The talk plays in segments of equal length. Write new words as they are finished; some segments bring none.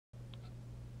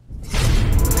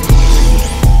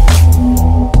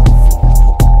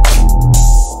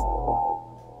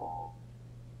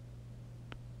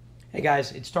Hey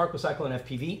guys, it's Tarek with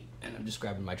RitalinFPV, and I'm just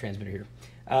grabbing my transmitter here.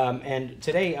 And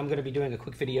today I'm going to be doing a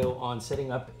quick video on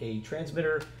setting up a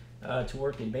transmitter to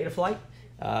work in betaflight.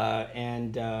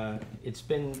 It's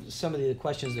been some of the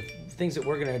questions, the things that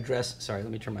we're going to address. Sorry,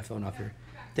 let me turn my phone off here.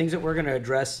 Things that we're going to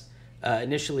address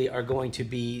initially are going to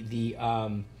be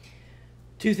the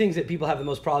two things that people have the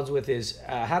most problems with is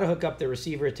how to hook up the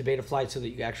receiver to betaflight so that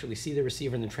you actually see the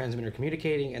receiver and the transmitter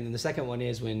communicating. And then the second one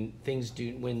is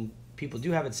when people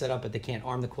do have it set up but they can't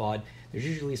arm the quad, there's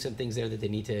usually some things there that they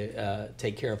need to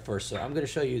take care of first. So I'm going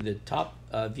to show you the top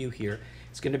view here.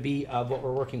 It's going to be what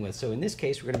we're working with. So in this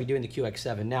case, we're going to be doing the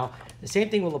QX7. Now, the same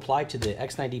thing will apply to the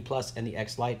X9D Plus and the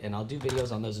X Lite, and I'll do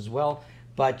videos on those as well.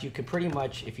 But you can pretty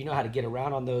much, if you know how to get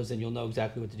around on those, then you'll know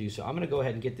exactly what to do. So I'm going to go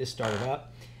ahead and get this started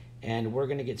up. And we're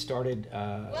going to get started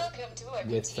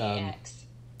with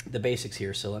the basics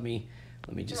here. So let me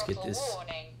just get this.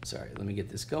 Sorry, let me get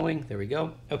this going. There we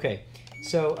go. Okay,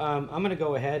 so I'm going to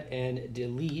go ahead and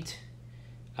delete.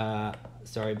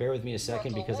 Sorry, bear with me a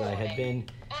second because I had been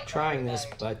trying this,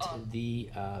 but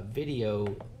the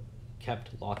video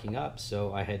kept locking up.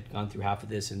 So I had gone through half of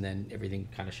this and then everything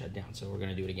kind of shut down. So we're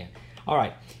going to do it again. All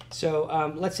right,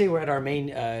 so let's say we're at our main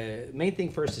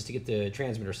thing first is to get the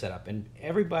transmitter set up. And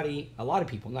everybody, a lot of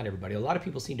people, not everybody, a lot of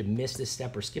people seem to miss this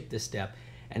step or skip this step.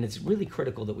 And it's really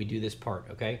critical that we do this part,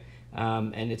 okay?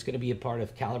 And it's going to be a part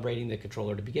of calibrating the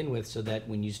controller to begin with so that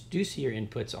when you do see your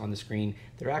inputs on the screen,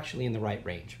 they're actually in the right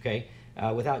range, okay?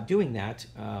 Without doing that,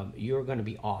 you're going to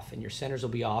be off, and your centers will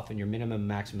be off, and your minimum and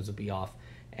maximums will be off.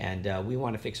 And we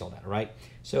want to fix all that, all right?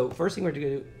 So first thing we're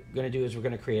going to do is we're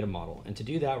going to create a model. And to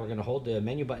do that, we're going to hold the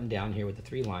menu button down here with the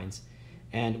 3 lines.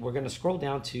 And we're going to scroll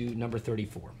down to number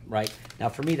 34, right? Now,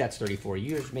 for me, that's 34.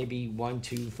 Yours maybe 1,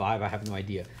 2, 5. I have no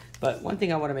idea. But one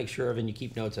thing I want to make sure of, and you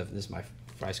keep notes of, and this is my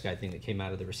FrySky thing that came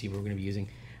out of the receiver we're going to be using.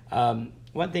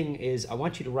 One thing is I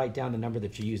want you to write down the number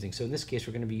that you're using. So in this case,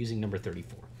 we're going to be using number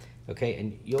 34, okay?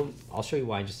 And I'll show you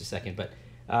why in just a second. But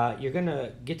you're going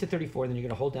to get to 34, and then you're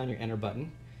going to hold down your enter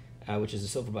button, which is the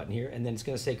silver button here, and then it's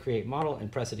going to say create model and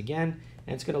press it again,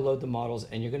 and it's going to load the models,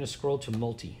 and you're going to scroll to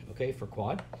multi, okay, for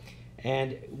quad.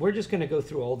 And we're just going to go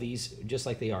through all these just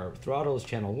like they are. Throttle is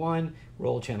channel 1,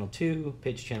 roll channel 2,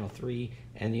 pitch channel 3,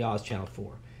 and the yaw is channel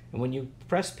 4. And when you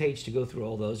press page to go through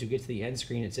all those, you get to the end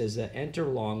screen. It says enter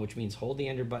long, which means hold the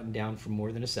enter button down for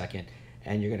more than a second,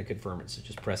 and you're going to confirm it. So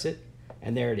just press it,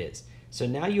 and there it is. So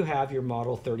now you have your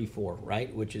model 34,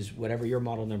 right? Which is whatever your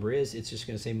model number is, it's just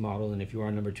going to say model, and if you are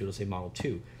on number 2, it'll say model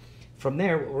 2. From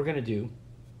there, what we're going to do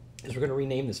is we're going to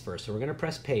rename this first. So we're going to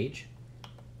press page,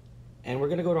 and we're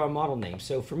going to go to our model name.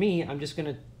 So for me, I'm just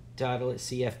going to title it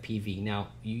CFPV. Now,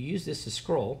 you use this to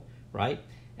scroll, right?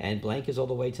 And blank is all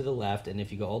the way to the left, and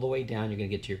if you go all the way down, you're going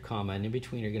to get to your comma, and in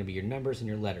between are going to be your numbers and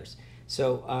your letters.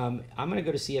 So I'm going to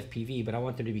go to CFPV, but I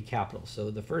want them to be capital. So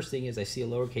the first thing is I see a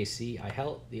lowercase c. I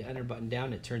held the enter button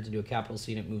down. It turns into a capital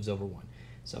C, and it moves over 1.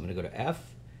 So I'm going to go to F.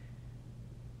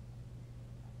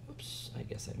 Oops, I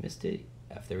guess I missed it.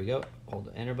 F, there we go. Hold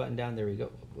the enter button down. There we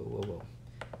go. Whoa, whoa, whoa.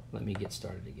 Let me get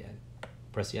started again.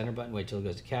 Press the enter button, wait till it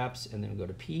goes to caps, and then go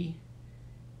to P.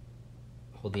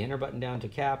 Hold the enter button down to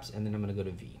caps, and then I'm going to go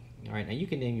to V. All right, now you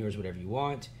can name yours whatever you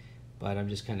want, but I'm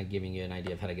just kind of giving you an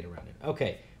idea of how to get around it.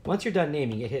 Okay, once you're done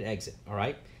naming it, hit exit, all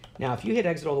right? Now, if you hit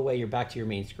exit all the way, you're back to your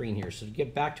main screen here. So to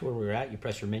get back to where we're at, you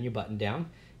press your menu button down.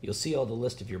 You'll see all the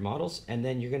list of your models, and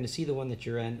then you're going to see the one that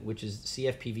you're in, which is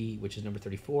CFPV, which is number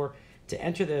 34. To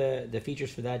enter the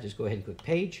features for that, just go ahead and click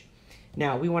page.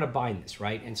 Now, we want to bind this,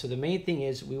 right? And so the main thing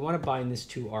is we want to bind this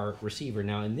to our receiver.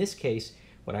 Now, in this case,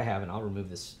 what I have, and I'll remove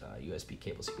this USB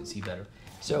cable so you can see better.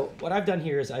 So what I've done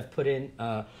here is I've put in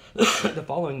the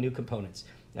following new components.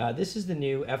 This is the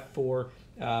new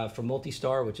F4 from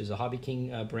Multistar, which is a Hobby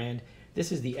King brand.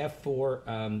 This is the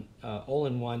F4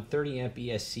 all-in-one 30 amp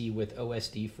ESC with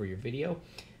OSD for your video.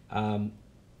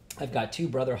 I've got 2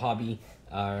 Brother Hobby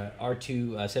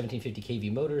R2 1750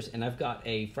 kV motors, and I've got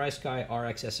a FrySky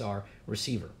RXSR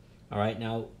receiver. All right,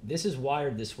 now this is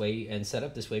wired this way and set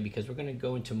up this way because we're going to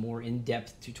go into more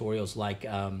in-depth tutorials like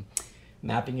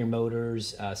mapping your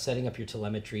motors, setting up your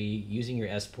telemetry, using your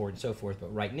S port, and so forth.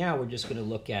 But right now, we're just going to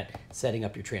look at setting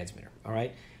up your transmitter. All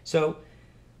right, so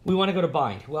we want to go to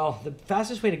bind. Well, the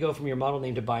fastest way to go from your model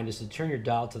name to bind is to turn your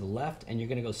dial to the left, and you're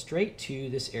going to go straight to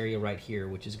this area right here,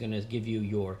 which is going to give you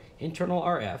your internal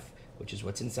RF, which is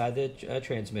what's inside the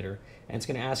transmitter, and it's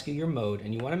going to ask you your mode,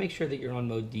 and you want to make sure that you're on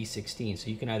mode D16, so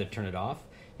you can either turn it off,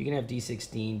 you can have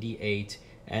D16, D8,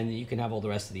 and you can have all the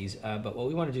rest of these, but what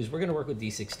we want to do is we're going to work with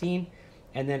D16,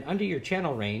 and then under your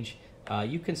channel range,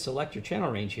 you can select your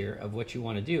channel range here of what you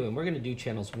want to do, and we're going to do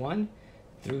channels 1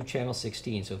 through channel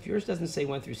 16. So if yours doesn't say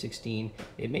 1 through 16,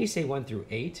 it may say 1 through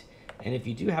 8, And if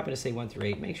you do happen to say 1 through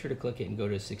 8, make sure to click it and go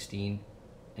to 16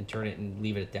 and turn it and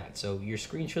leave it at that. So your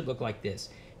screen should look like this.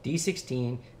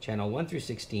 D16, channel 1 through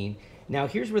 16. Now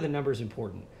here's where the number is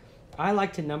important. I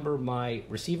like to number my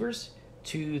receivers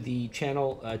to the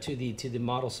channel, to the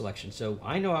model selection. So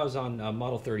I know I was on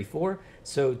model 34,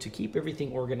 so to keep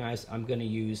everything organized, I'm going to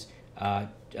use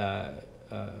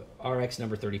RX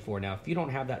number 34. Now, if you don't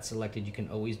have that selected, you can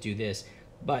always do this,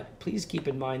 but please keep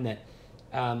in mind that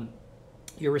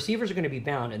your receivers are going to be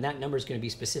bound, and that number is going to be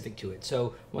specific to it.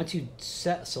 So once you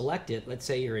select it, let's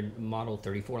say you're in model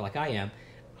 34 like I am,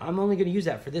 I'm only going to use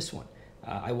that for this one.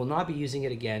 I will not be using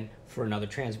it again for another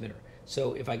transmitter.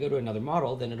 So if I go to another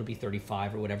model, then it'll be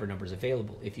 35 or whatever number is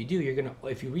available. If you do,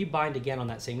 if you rebind again on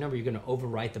that same number, you're going to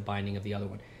overwrite the binding of the other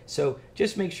one. So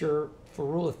just make sure, for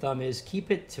rule of thumb is,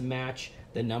 keep it to match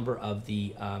the number of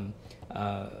the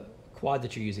quad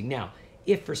that you're using. Now,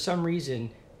 if for some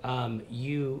reason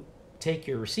you take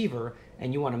your receiver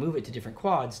and you want to move it to different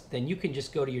quads, then you can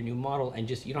just go to your new model and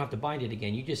you don't have to bind it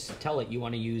again. You just tell it you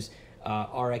want to use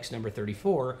RX number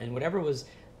 34, and whatever was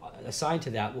assigned to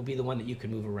that will be the one that you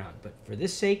can move around. But for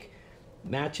this sake,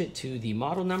 match it to the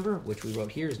model number, which we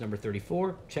wrote here is number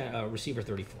 34, receiver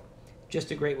 34. Just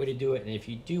a great way to do it. And if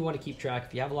you do want to keep track,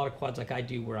 if you have a lot of quads like I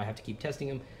do where I have to keep testing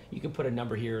them, you can put a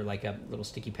number here, like a little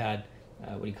sticky pad,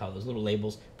 what do you call those, little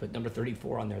labels, put number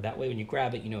 34 on there. That way when you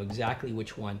grab it, you know exactly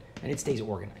which one, and it stays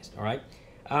organized, all right?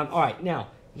 All right, now,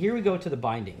 here we go to the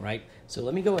binding, right? So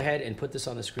let me go ahead and put this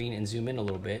on the screen and zoom in a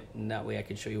little bit, and that way I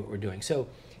can show you what we're doing. So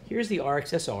here's the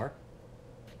RXSR.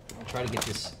 I'll try to get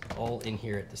this all in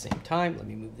here at the same time. Let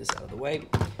me move this out of the way.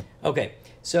 Okay,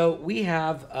 so we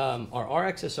have our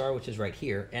RXSR, which is right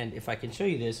here, and if I can show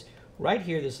you this, right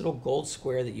here, this little gold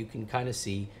square that you can kind of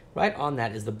see, right on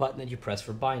that is the button that you press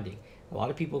for binding. A lot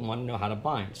of people want to know how to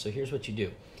bind, so here's what you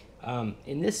do.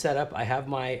 In this setup, I have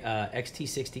my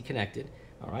XT60 connected,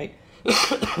 all right?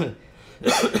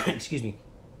 Excuse me.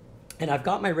 And I've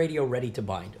got my radio ready to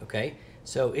bind, okay?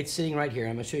 So it's sitting right here.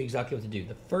 I'm going to show you exactly what to do.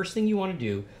 The first thing you want to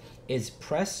do is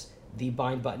press the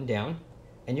bind button down,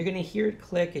 and you're going to hear it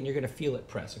click, and you're going to feel it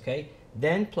press, okay?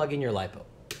 Then plug in your LiPo.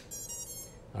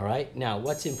 All right? Now,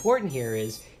 what's important here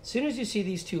is, as soon as you see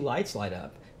these two lights light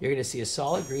up, you're going to see a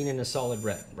solid green and a solid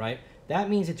red, right? That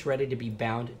means it's ready to be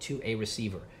bound to a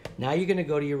receiver. Now you're going to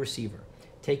go to your receiver.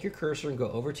 Take your cursor and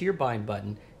go over to your bind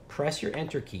button, press your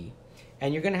enter key,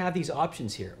 and you're going to have these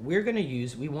options here.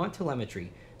 We want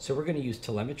telemetry, so we're going to use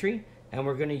telemetry, and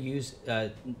we're going to use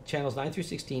channels 9 through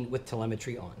 16 with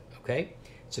telemetry on, okay?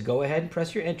 So go ahead and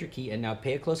press your enter key, and now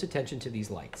pay close attention to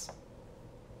these lights.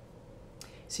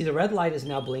 See, the red light is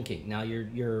now blinking. Now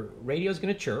your radio is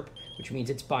going to chirp, which means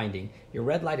it's binding. Your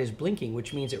red light is blinking,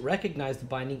 which means it recognized the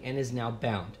binding and is now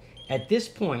bound. At this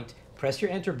point, press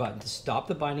your enter button to stop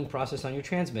the binding process on your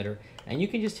transmitter, and you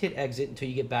can just hit exit until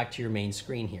you get back to your main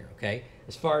screen here, okay?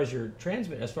 As far as your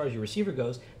receiver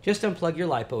goes, just unplug your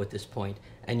LiPo at this point,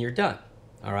 and you're done,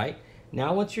 all right?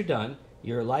 Now once you're done,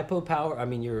 your LiPo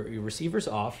power, your receiver's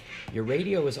off, your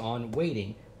radio is on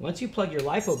waiting. Once you plug your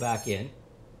LiPo back in,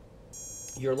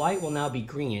 your light will now be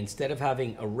green. Instead of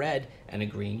having a red and a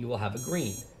green, you will have a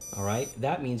green, all right?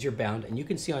 That means you're bound, and you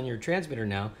can see on your transmitter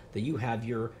now that you have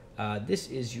your, this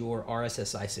is your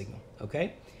RSSI signal,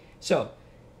 okay? So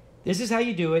this is how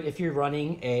you do it if you're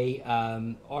running a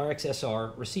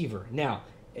RXSR receiver. Now,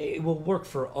 it will work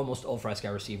for almost all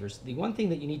FrSky receivers. The one thing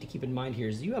that you need to keep in mind here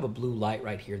is you have a blue light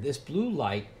right here. This blue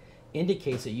light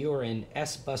indicates that you are in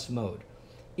S-bus mode.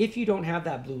 If you don't have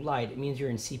that blue light, it means you're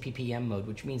in CPPM mode,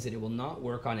 which means that it will not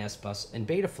work on S-bus and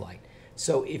betaflight.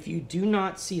 So if you do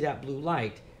not see that blue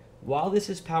light, while this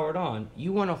is powered on,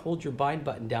 you want to hold your bind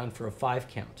button down for a 5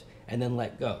 count and then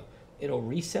let go. It'll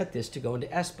reset this to go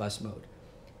into S-bus mode.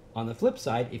 On the flip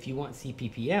side, if you want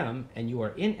CPPM and you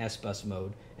are in S-bus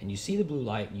mode and you see the blue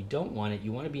light and you don't want it,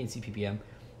 you want to be in CPPM,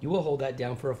 you will hold that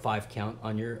down for a 5 count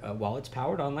on your while it's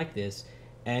powered on like this,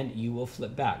 and you will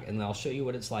flip back, and I'll show you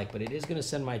what it's like. But it is going to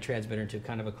send my transmitter into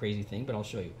kind of a crazy thing, but I'll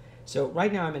show you. So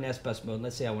right now I'm in S-bus mode.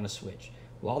 Let's say I want to switch.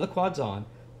 While the quad's on,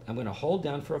 I'm going to hold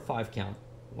down for a 5 count.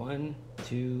 1,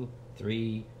 2,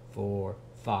 3, 4,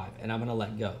 5, and I'm going to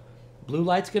let go. Blue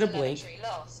light's going to blink,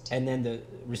 and then the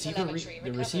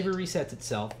receiver resets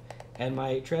itself, and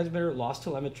my transmitter lost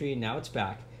telemetry, and now it's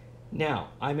back. Now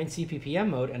I'm in CPPM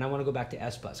mode, and I want to go back to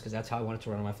S-bus because that's how I want it to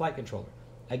run on my flight controller.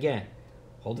 Again,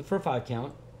 hold it for a 5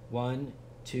 count. 1,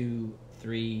 2,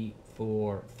 3,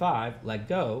 4, 5. Let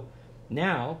go.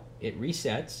 Now it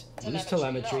resets. Lose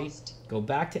telemetry. Go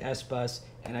back to S-bus,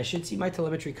 and I should see my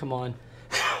telemetry come on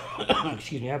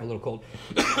Excuse me, I have a little cold.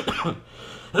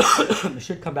 It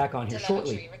should come back on here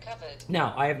shortly.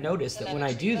 Now, I have noticed that when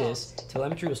I do this,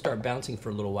 telemetry will start bouncing for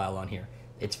a little while on here.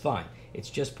 It's fine. It's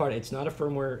just it's not a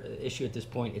firmware issue at this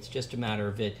point. It's just a matter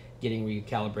of it getting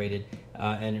recalibrated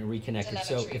and reconnected.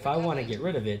 So if I want to get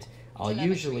rid of it, I'll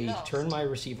usually turn my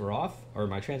receiver off, or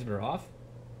my transmitter off.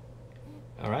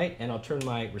 All right, and I'll turn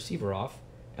my receiver off,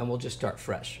 and we'll just start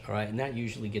fresh. All right, and that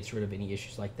usually gets rid of any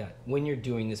issues like that when you're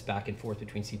doing this back and forth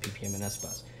between CPPM and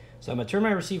SBus. So I'm going to turn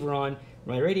my receiver on.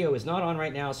 My radio is not on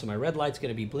right now, so my red light's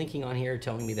going to be blinking on here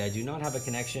telling me that I do not have a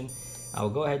connection. I will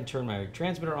go ahead and turn my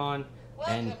transmitter on,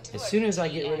 and as soon as I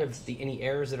get rid of any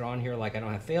errors that are on here, like I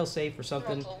don't have fail-safe or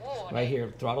something, right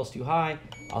here, throttle's too high,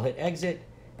 I'll hit exit,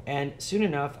 and soon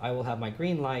enough I will have my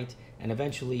green light, and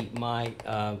eventually my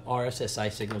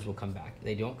RSSI signals will come back.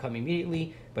 They don't come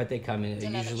immediately, but they come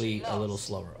in usually a little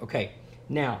slower. Okay,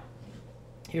 now,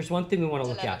 here's one thing we want to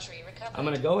look at. I'm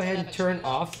going to go ahead and turn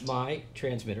off my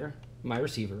transmitter, my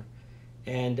receiver,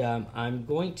 and I'm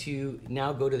going to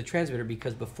now go to the transmitter,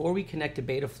 because before we connect to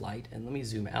betaflight, and let me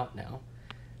zoom out now,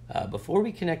 before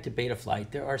we connect to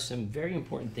betaflight, there are some very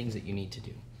important things that you need to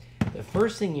do. The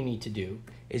first thing you need to do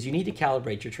is you need to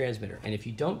calibrate your transmitter, and if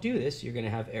you don't do this, you're going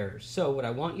to have errors. So what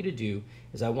I want you to do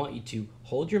is I want you to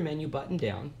hold your menu button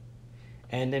down,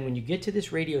 and then when you get to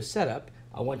this radio setup,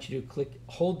 I want you to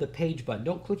hold the page button.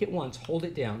 Don't click it once, hold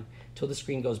it down till the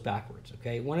screen goes backwards,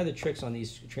 okay? One of the tricks on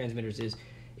these transmitters is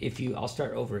I'll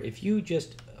start over. If you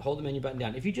just hold the menu button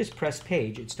down, if you just press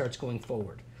page, it starts going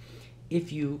forward.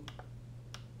 If you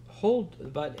hold the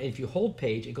button, if you hold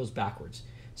page, it goes backwards.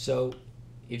 So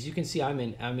as you can see, I'm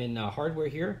in hardware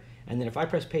here, and then if I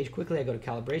press page quickly, I go to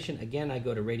calibration. Again, I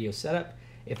go to radio setup.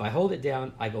 If I hold it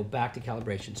down, I go back to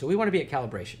calibration. So we want to be at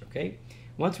calibration, okay?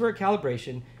 Once we're at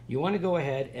calibration, you want to go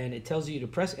ahead, and it tells you to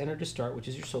press enter to start, which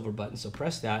is your silver button, so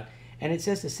press that. And it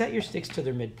says to set your sticks to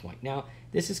their midpoint. Now,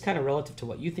 this is kind of relative to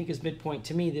what you think is midpoint.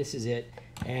 To me, this is it.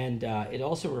 And it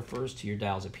also refers to your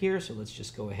dials up here, so let's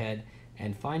just go ahead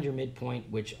and find your midpoint,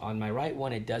 which on my right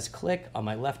one, it does click. On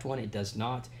my left one, it does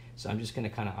not. So I'm just going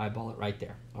to kind of eyeball it right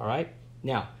there, all right?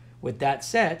 Now, with that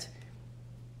set,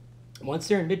 once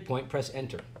they're in midpoint, press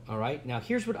enter, all right? Now,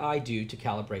 here's what I do to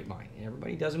calibrate mine. And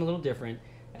everybody does them a little different,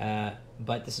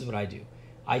 but this is what I do.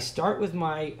 I start with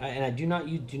my, and I do not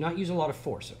use a lot of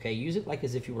force, okay? Use it like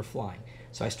as if you were flying.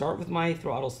 So I start with my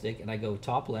throttle stick, and I go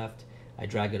top left, I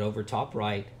drag it over top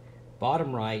right,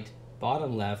 bottom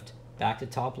left, back to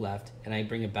top left, and I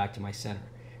bring it back to my center.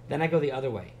 Then I go the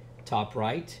other way, top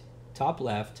right, top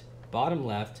left, bottom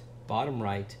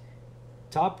right,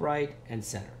 top right, and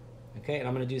center. Okay, and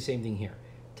I'm going to do the same thing here.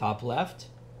 Top left,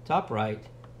 top right,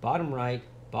 bottom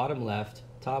left,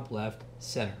 top left,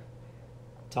 center.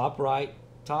 Top right,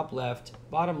 top left,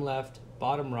 bottom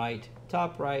right,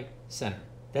 top right, center.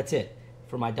 That's it.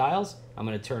 For my dials, I'm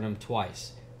going to turn them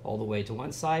twice. All the way to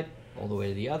one side, all the way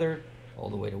to the other, all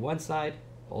the way to one side,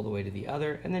 all the way to the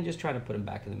other, and then just try to put them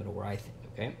back in the middle where I think,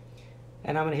 okay?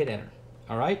 And I'm going to hit enter,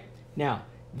 all right? Now,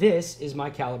 this is my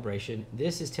calibration.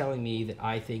 This is telling me that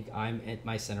I think I'm at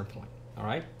my center point, all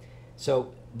right?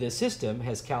 So the system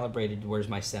has calibrated where's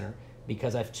my center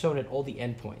because I've shown it all the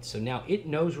endpoints. So now it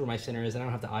knows where my center is, and I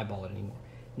don't have to eyeball it anymore.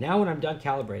 Now when I'm done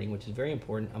calibrating, which is very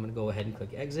important, I'm going to go ahead and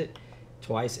click exit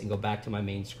twice and go back to my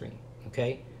main screen,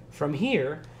 okay? From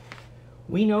here,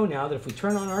 we know now that if we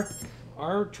turn on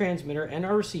our transmitter and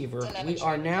our receiver, we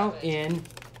are now in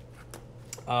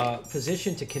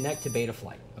position to connect to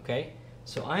betaflight, okay?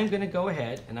 So I'm going to go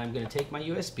ahead and I'm going to take my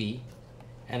USB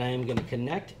and I am going to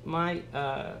connect my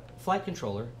flight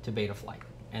controller to betaflight.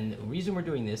 And the reason we're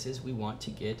doing this is we want to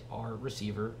get our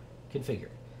receiver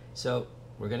configured. So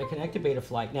we're going to connect to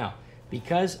betaflight. Now,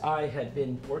 because I had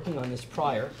been working on this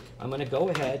prior, I'm going to go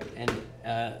ahead and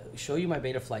show you my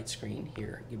betaflight screen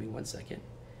here. Give me 1 second.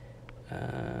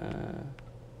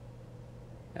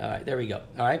 All right, there we go.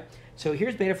 All right, so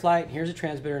here's betaflight, here's a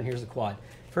transmitter, and here's the quad.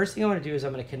 First thing I want to do is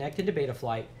I'm going to connect into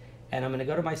betaflight, and I'm going to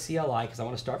go to my CLI because I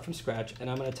want to start from scratch, and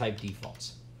I'm going to type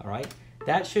defaults. All right,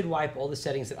 that should wipe all the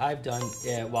settings that I've done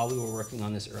while we were working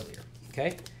on this earlier.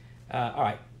 Okay, all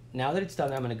right, now that it's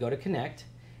done, I'm going to go to connect,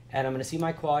 and I'm going to see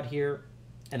my quad here.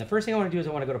 And the first thing I want to do is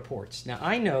I want to go to ports. Now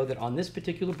I know that on this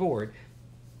particular board,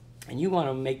 and you want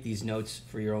to make these notes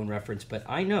for your own reference, but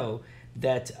I know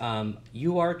that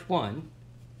UART1,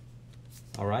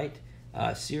 all right,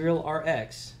 serial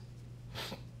RX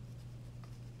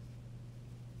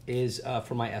is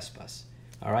for my SBus.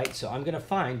 All right, so I'm going to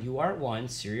find UART1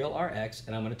 serial RX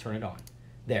and I'm going to turn it on.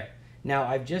 There. Now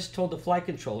I've just told the flight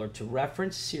controller to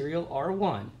reference serial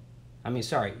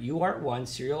UART1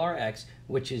 serial RX,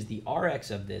 which is the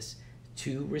RX of this,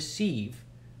 to receive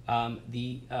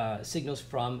the signals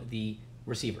from the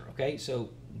receiver. Okay, so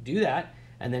do that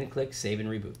and then click Save and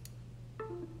Reboot.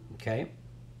 Okay,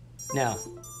 now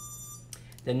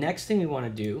the next thing we want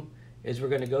to do is we're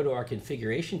going to go to our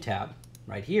configuration tab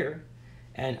right here,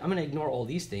 and I'm going to ignore all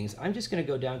these things. I'm just going to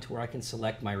go down to where I can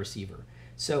select my receiver.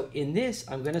 So in this,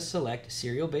 I'm going to select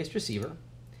serial-based receiver,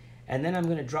 and then I'm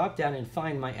going to drop down and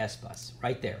find my S-bus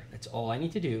right there. That's all I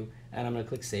need to do, and I'm going to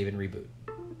click Save and Reboot.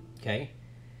 Okay,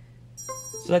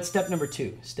 so that's step number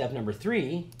 2. Step number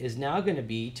 3 is now going to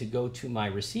be to go to my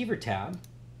receiver tab,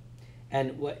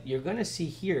 and what you're going to see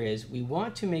here is we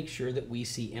want to make sure that we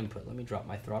see input. Let me drop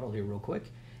my throttle here real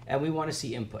quick, and we want to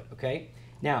see input. Okay,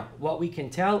 now what we can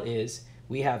tell is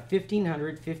we have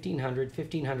 1500, 1500,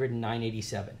 1500, and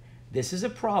 987. This is a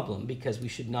problem because we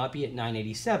should not be at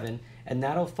 987, and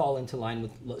that'll fall into line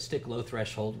with stick low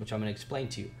threshold, which I'm going to explain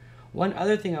to you. One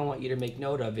other thing I want you to make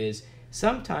note of is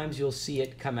sometimes you'll see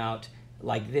it come out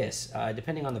like this.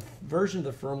 Depending on the version of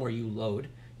the firmware you load,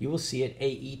 you will see it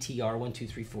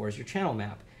AETR1234 as your channel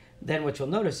map. Then what you'll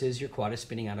notice is your quad is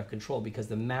spinning out of control because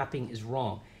the mapping is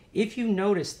wrong. If you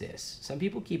notice this, some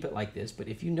people keep it like this, but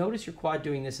if you notice your quad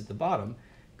doing this at the bottom,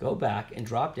 go back and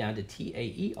drop down to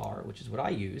TAER, which is what I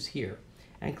use here,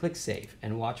 and click Save,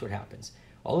 and watch what happens.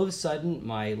 All of a sudden,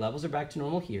 my levels are back to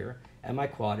normal here, and my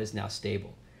quad is now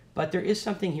stable. But there is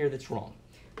something here that's wrong.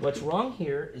 What's wrong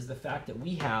here is the fact that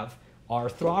we have our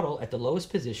throttle at the lowest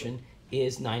position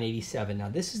is 987. Now,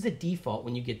 this is the default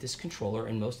when you get this controller,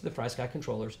 and most of the FrySky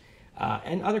controllers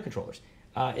and other controllers,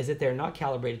 is that they're not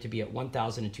calibrated to be at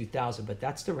 1000 and 2000, but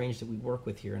that's the range that we work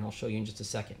with here, and I'll show you in just a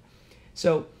second.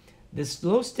 So this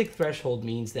low stick threshold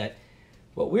means that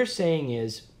what we're saying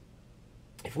is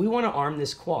if we want to arm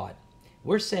this quad,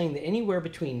 we're saying that anywhere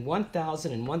between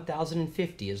 1000 and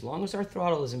 1050, as long as our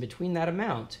throttle is in between that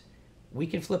amount, we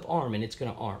can flip arm and it's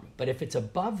going to arm. But if it's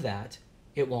above that,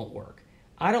 it won't work.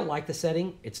 I don't like the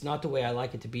setting. It's not the way I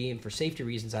like it to be, and for safety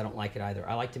reasons, I don't like it either.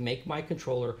 I like to make my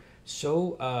controller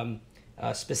so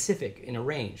specific in a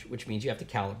range, which means you have to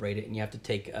calibrate it and you have to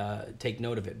take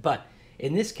note of it. But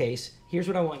in this case, here's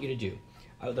what I want you to do.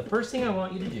 The first thing I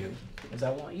want you to do is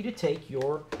I want you to take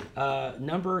your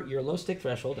your low stick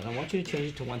threshold, and I want you to change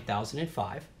it to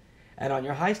 1005. And on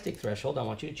your high stick threshold, I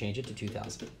want you to change it to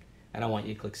 2000. And I want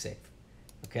you to click Save.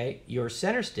 Okay? Your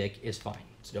center stick is fine,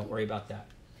 so don't worry about that.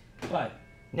 But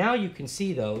now you can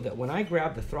see, though, that when I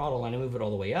grab the throttle and I move it all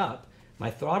the way up,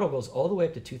 my throttle goes all the way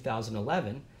up to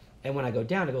 2011, and when I go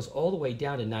down, it goes all the way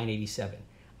down to 987.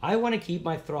 I want to keep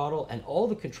my throttle and all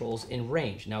the controls in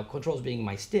range. Now, controls being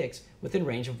my sticks, within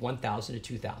range of 1000 to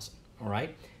 2000, all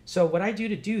right? So what I do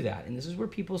to do that, and this is where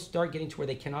people start getting to where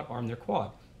they cannot arm their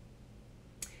quad.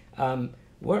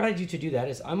 What I do to do that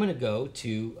is I'm going to go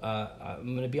to,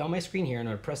 I'm going to be on my screen here, and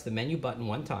I'm going to press the menu button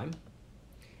one time,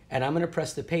 and I'm going to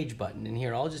press the page button. And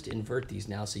here, I'll just invert these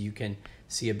now so you can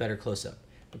see a better close-up.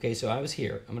 Okay, so I was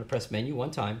here. I'm going to press menu one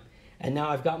time. And now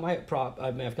I've got my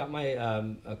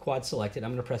quad selected. I'm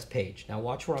going to press page. Now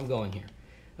watch where I'm going here.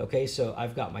 Okay, so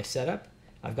I've got my setup,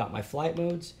 I've got my flight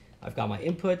modes, I've got my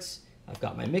inputs, I've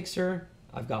got my mixer,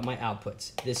 I've got my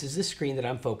outputs. This is the screen that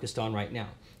I'm focused on right now.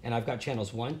 And I've got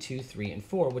channels 1, 2, 3, and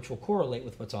 4, which will correlate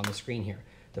with what's on the screen here.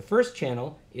 The first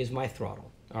channel is my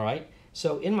throttle, all right?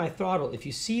 So in my throttle, if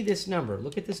you see this number,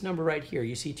 look at this number right here.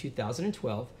 You see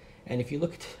 2012. And if you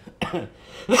look at,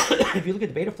 if you look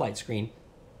at the Betaflight screen,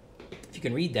 if you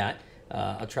can read that,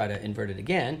 I'll try to invert it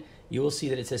again, you will see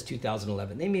that it says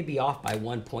 2011. They may be off by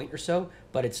 1 point or so,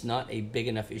 but it's not a big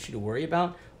enough issue to worry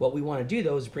about. What we want to do,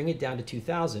 though, is bring it down to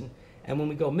 2000, and when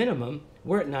we go minimum,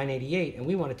 we're at 988, and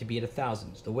we want it to be at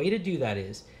 1000. So the way to do that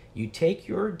is you take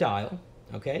your dial,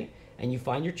 okay, and you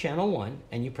find your channel 1,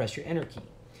 and you press your enter key.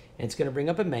 And it's going to bring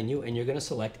up a menu, and you're going to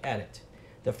select edit.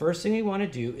 The first thing we want to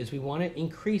do is we want to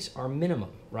increase our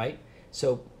minimum, right?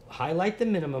 So highlight the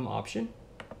minimum option,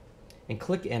 and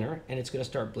click enter, and it's going to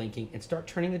start blinking and start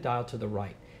turning the dial to the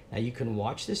right. Now you can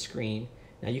watch the screen.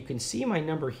 Now you can see my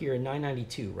number here,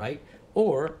 992, right?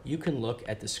 Or you can look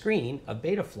at the screen of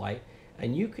Betaflight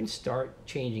and you can start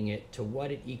changing it to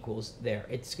what it equals there.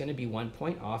 It's going to be 1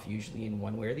 point off, usually in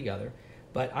one way or the other,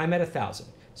 but I'm at 1000.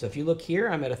 So if you look here,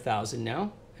 I'm at 1000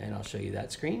 now, and I'll show you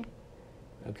that screen.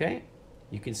 Okay,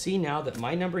 you can see now that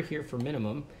my number here for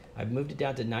minimum, I've moved it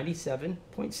down to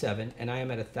 97.7, and I am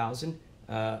at 1000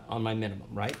 on my minimum,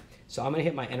 right? So I'm going to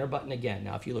hit my enter button again.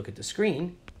 Now, if you look at the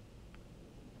screen,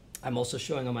 I'm also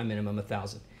showing on my minimum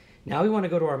 1000. Now we want to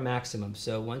go to our maximum.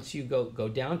 So once you go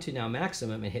down to now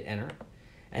maximum and hit enter,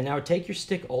 and now take your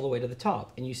stick all the way to the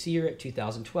top, and you see you're at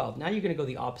 2012. Now you're going to go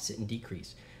the opposite and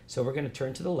decrease. So we're going to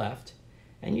turn to the left,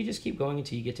 and you just keep going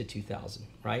until you get to 2000,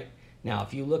 right? Now,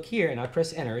 if you look here and I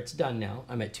press enter, it's done now.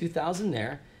 I'm at 2,000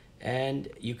 there, and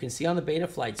you can see on the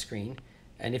Betaflight screen,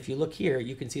 and if you look here,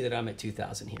 you can see that I'm at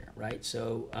 2,000 here, right?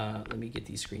 So let me get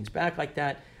these screens back like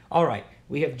that. All right,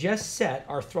 we have just set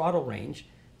our throttle range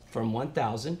from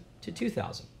 1,000 to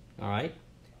 2,000, all right?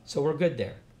 So we're good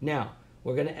there. Now,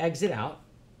 we're gonna exit out,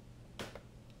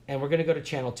 and we're gonna go to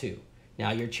channel 2.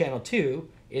 Now, your channel 2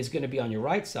 is gonna be on your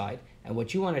right side, and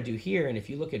what you wanna do here, and if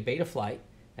you look at Betaflight,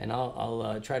 and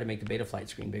I'll try to make the Betaflight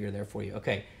screen bigger there for you.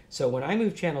 Okay, so when I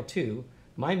move channel 2,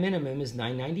 my minimum is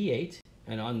 998,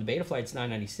 and on the Betaflight it's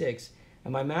 996,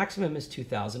 and my maximum is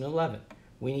 2011.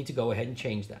 We need to go ahead and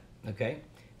change that, okay?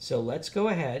 So let's go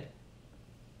ahead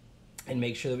and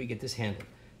make sure that we get this handled.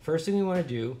 First thing we want to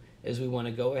do is we want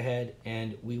to go ahead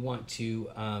and we want to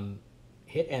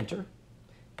hit enter,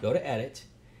 go to edit,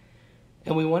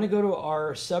 and we want to go to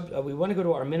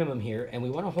our minimum here, and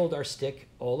we want to hold our stick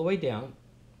all the way down,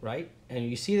 right? And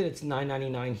you see that it's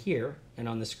 999 here, and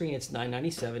on the screen it's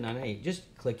 997, 998.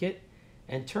 Just click it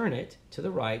and turn it to the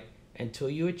right until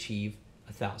you achieve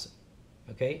 1,000.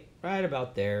 Okay, right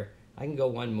about there. I can go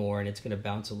one more, and it's going to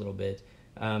bounce a little bit.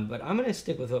 But I'm going to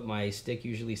stick with what my stick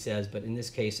usually says, but in this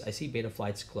case, I see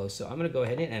Betaflight's close, so I'm going to go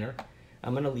ahead and enter.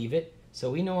 I'm going to leave it. So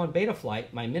we know on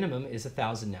Betaflight, my minimum is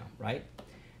 1,000 now, right?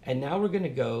 And now we're going to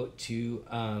go to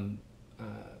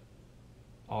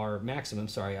our maximum.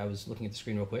 Sorry, I was looking at the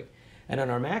screen real quick. And on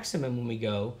our maximum, when we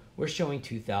go, we're showing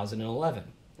 2011,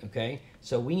 okay?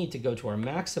 So we need to go to our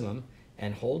maximum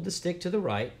and hold the stick to the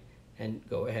right and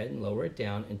go ahead and lower it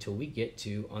down until we get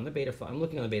to, on the Betaflight, I'm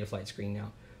looking on the Betaflight screen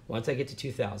now, once I get to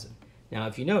 2,000. Now,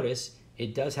 if you notice,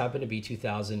 it does happen to be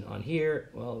 2,000 on here.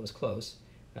 Well, it was close.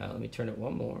 Let me turn it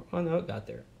one more. Oh, no, it got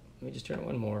there. Let me just turn it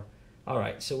one more. All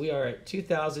right, so we are at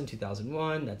 2,000,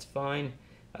 2001. That's fine.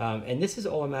 And this is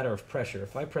all a matter of pressure.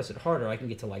 If I press it harder, I can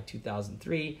get to like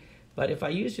 2003. But if I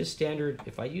use just standard,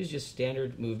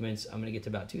 movements, I'm going to get to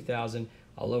about 2,000.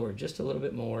 I'll lower it just a little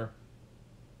bit more.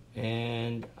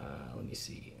 And let me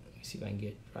see if I can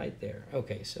get right there.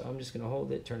 Okay, so I'm just going to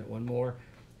hold it, turn it one more,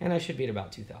 and I should be at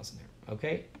about 2,000 there.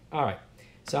 Okay, all right.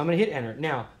 So I'm going to hit enter.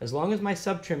 Now, as long as my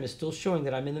sub trim is still showing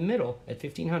that I'm in the middle at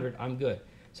 1,500, I'm good.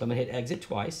 So I'm going to hit exit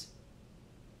twice.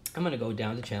 I'm going to go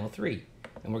down to channel 3,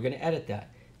 and we're going to edit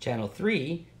that. Channel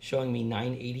 3 showing me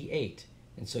 988.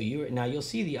 And so now you'll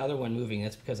see the other one moving.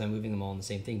 That's because I'm moving them all in the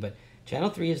same thing. But channel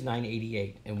 3 is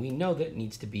 988, and we know that it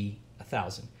needs to be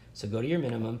 1,000. So go to your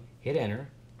minimum, hit enter,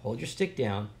 hold your stick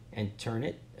down, and turn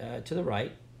it to the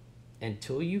right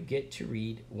until you get to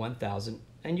read 1,000.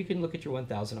 And you can look at your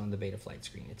 1,000 on the Betaflight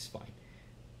screen. It's fine.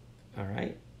 All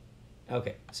right.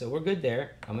 Okay, so we're good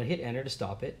there. I'm going to hit enter to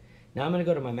stop it. Now I'm going to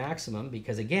go to my maximum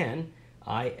because, again,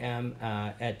 I am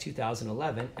at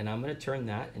 2011, and I'm going to turn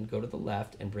that and go to the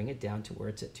left and bring it down to where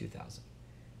it's at 2,000.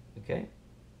 Okay?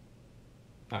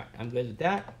 All right, I'm good with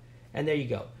that. And there you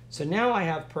go. So now I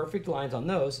have perfect lines on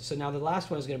those. So now the last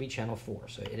one is going to be channel 4.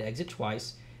 So hit exit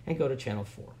twice and go to channel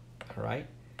 4. All right?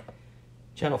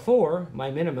 Channel 4, my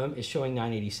minimum is showing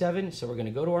 987. So we're going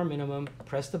to go to our minimum,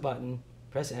 press the button,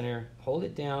 press enter, hold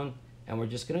it down, and we're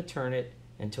just going to turn it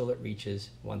until it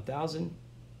reaches 1,000.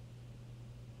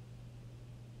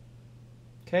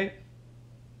 Okay,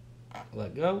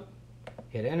 let go,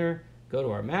 hit enter, go to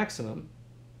our maximum,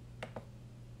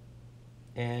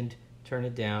 and turn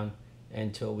it down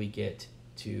until we get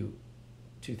to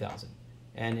 2,000.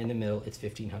 And in the middle, it's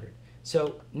 1,500.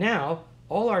 So now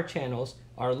all our channels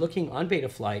are looking on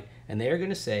Betaflight, and they are going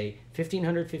to say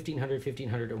 1,500, 1,500,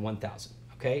 1,500, or 1,000.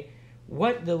 Okay,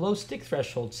 what the low stick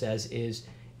threshold says is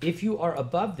if you are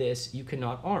above this, you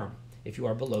cannot arm. If you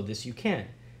are below this, you can.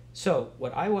 So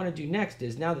what I want to do next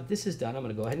is, now that this is done, I'm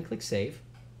going to go ahead and click save,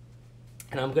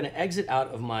 and I'm going to exit out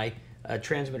of my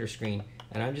transmitter screen,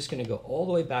 and I'm just going to go all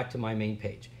the way back to my main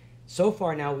page. So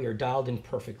far now we are dialed in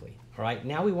perfectly. All right,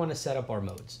 now we want to set up our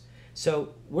modes.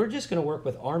 So we're just going to work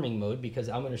with arming mode because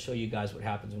I'm going to show you guys what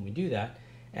happens when we do that.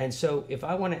 And so if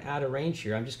I want to add a range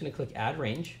here, I'm just going to click add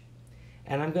range,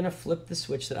 and I'm going to flip the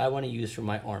switch that I want to use for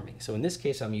my arming. So in this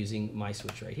case, I'm using my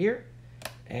switch right here,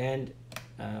 and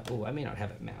oh, I may not have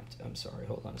it mapped. I'm sorry,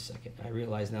 hold on a second. I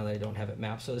realize now that I don't have it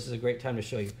mapped, so this is a great time to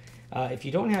show you. If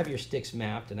you don't have your sticks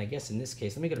mapped, and I guess in this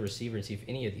case, let me go to receiver and see if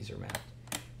any of these are mapped.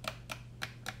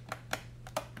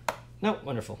 No,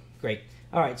 wonderful, great.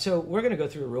 All right, so we're gonna go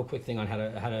through a real quick thing on how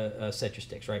to set your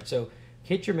sticks, right? So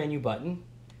hit your menu button,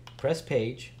 press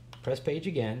page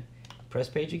again,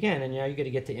 and now you're gonna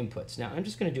get to inputs. Now I'm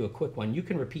just gonna do a quick one. You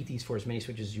can repeat these for as many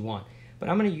switches as you want. But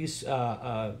I'm going to use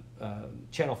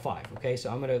channel 5, okay?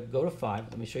 So I'm going to go to 5.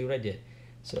 Let me show you what I did.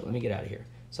 So let me get out of here.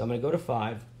 So I'm going to go to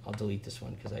 5. I'll delete this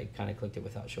one because I kind of clicked it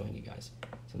without showing you guys. So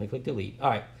I'm going to click delete.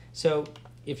 All right. So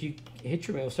if you hit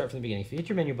your, we'll start from the beginning. If you hit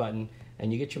your menu button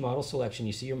and you get your model selection,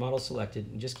 you see your model selected,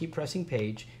 and just keep pressing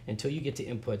page until you get to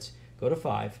inputs. Go to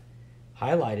 5,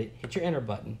 highlight it, hit your enter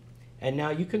button, and now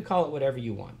you can call it whatever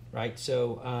you want, right?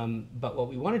 So, but what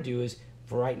we want to do is,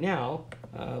 for right now,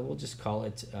 we'll just call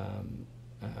it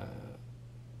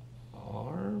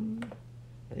ARM.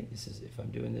 I think this is, if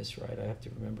I'm doing this right, I have to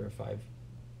remember if I'm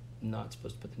not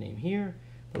supposed to put the name here,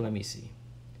 but let me see.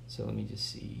 So let me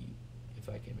just see if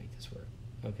I can make this work.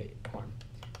 Okay, ARM.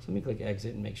 So let me click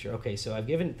exit and make sure. Okay, so I've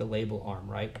given it the label ARM,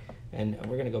 right? And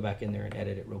we're going to go back in there and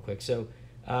edit it real quick. So,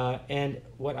 and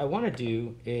what I want to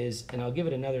do is, and I'll give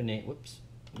it another name. Whoops,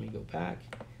 let me go back,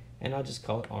 and I'll just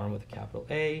call it ARM with a capital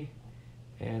A,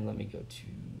 and let me go to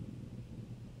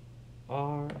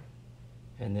R,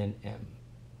 and then M.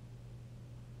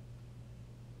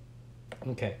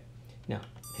 Okay, now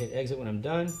hit exit when I'm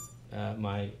done.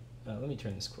 Let me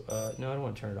turn this, no, I don't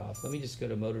want to turn it off. Let me just go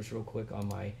to motors real quick on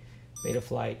my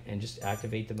betaflight and just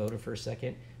activate the motor for a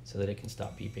second so that it can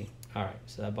stop beeping. All right,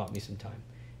 so that bought me some time.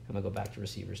 I'm gonna go back to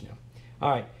receivers now.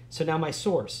 All right, so now my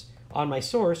source. On my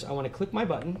source, I want to click my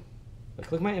button, I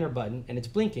click my enter button, and it's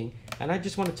blinking, and I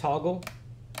just want to toggle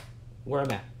where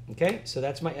I'm at, okay? So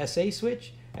that's my SA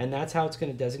switch, and that's how it's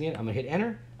gonna designate. I'm gonna hit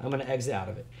enter, I'm gonna exit out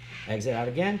of it. Exit out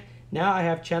again. Now I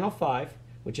have channel 5,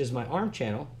 which is my ARM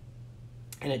channel,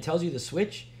 and it tells you the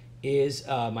switch is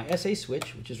my SA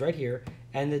switch, which is right here,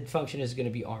 and the function is going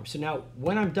to be ARM. So now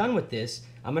when I'm done with this,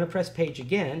 I'm going to press page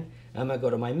again, and I'm going to go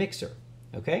to my mixer,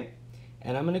 okay?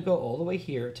 And I'm going to go all the way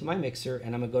here to my mixer,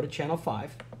 and I'm going to go to channel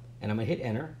 5, and I'm going to hit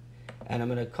enter, and I'm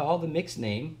going to call the mix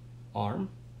name ARM,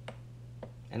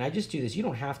 and I just do this. You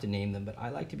don't have to name them, but I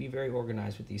like to be very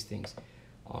organized with these things.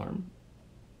 ARM.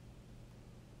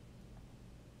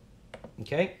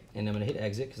 Okay, and I'm going to hit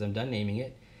exit because I'm done naming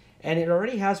it. And it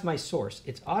already has my source.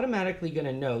 It's automatically going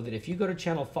to know that if you go to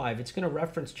channel 5, it's going to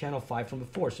reference channel 5 from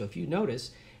before. So if you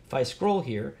notice, if I scroll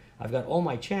here, I've got all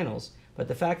my channels, but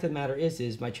the fact of the matter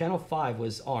is my channel 5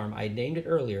 was ARM. I named it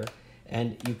earlier,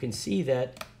 and you can see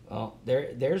that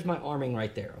there's my arming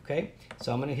right there, okay?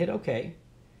 So I'm going to hit OK,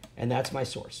 and that's my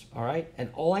source, all right? And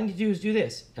all I need to do is do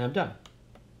this, and I'm done.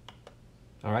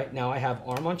 All right, now I have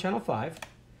ARM on channel 5.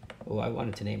 Oh, I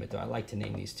wanted to name it, though. I like to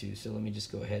name these two, so let me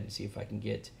just go ahead and see if I can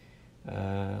get...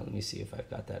 let me see if I've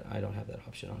got that. I don't have that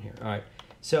option on here. All right,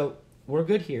 so we're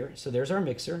good here. So there's our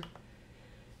mixer.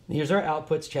 Here's our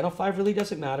outputs. Channel 5 really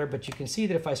doesn't matter, but you can see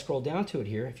that if I scroll down to it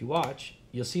here, if you watch,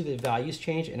 you'll see the values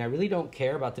change, and I really don't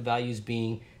care about the values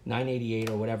being 988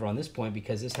 or whatever on this point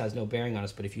because this has no bearing on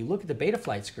us. But if you look at the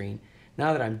betaflight screen,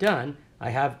 now that I'm done, I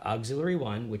have auxiliary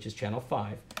 1, which is channel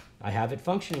 5. I have it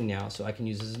functioning now, so I can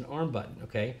use it as an ARM button,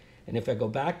 okay? And if I go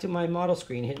back to my model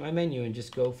screen, hit my menu, and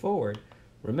just go forward,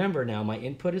 remember now my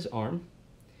input is ARM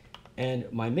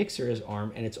and my mixer is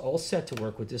ARM, and it's all set to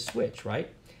work with this switch,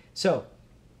 right? So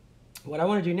what I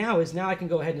want to do now is I can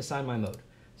go ahead and assign my mode.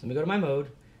 So I'm going to go to my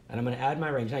mode, and I'm going to add my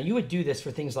range. Now you would do this for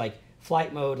things like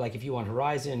flight mode, like if you want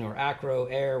horizon or acro,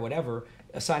 air, whatever,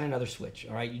 assign another switch,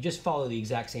 all right? You just follow the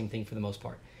exact same thing for the most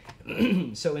part.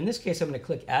 So in this case, I'm going to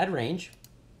click add range,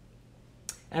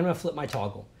 and I'm going to flip my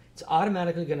toggle. It's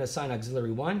automatically going to assign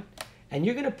auxiliary 1, and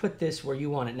you're going to put this where you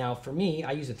want it. Now, for me,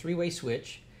 I use a 3-way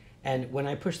switch, and when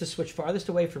I push the switch farthest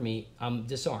away from me, I'm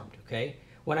disarmed, okay?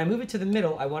 When I move it to the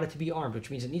middle, I want it to be armed, which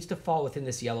means it needs to fall within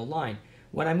this yellow line.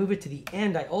 When I move it to the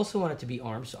end, I also want it to be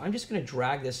armed, so I'm just going to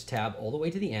drag this tab all the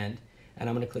way to the end, and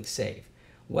I'm going to click Save.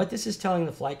 What this is telling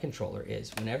the flight controller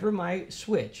is whenever my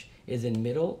switch is in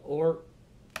middle or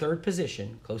third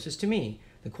position, closest to me,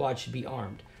 the quad should be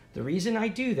armed. The reason I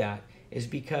do that is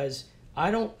because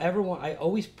I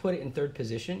always put it in third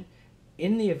position.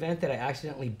 In the event that I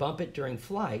accidentally bump it during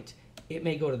flight, it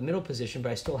may go to the middle position,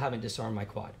 but I still haven't disarmed my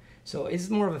quad. So it's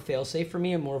more of a fail-safe for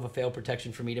me and more of a fail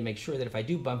protection for me to make sure that if I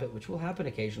do bump it, which will happen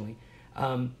occasionally,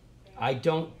 I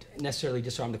don't necessarily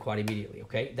disarm the quad immediately,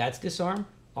 okay? That's disarm,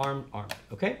 arm, arm,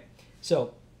 okay?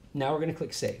 So now we're gonna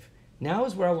click Save. Now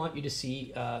is where I want you to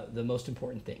see the most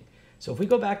important thing. So if we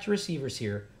go back to receivers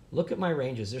here, look at my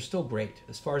ranges. They're still great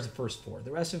as far as the first 4.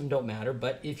 The rest of them don't matter,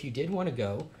 but if you did want to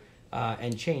go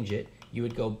and change it, you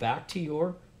would go back to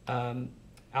your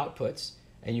outputs,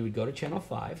 and you would go to channel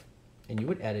 5, and you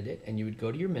would edit it, and you would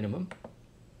go to your minimum.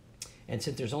 And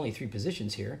since there's only 3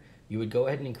 positions here, you would go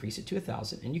ahead and increase it to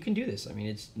 1,000, and you can do this. I mean,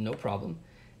 it's no problem.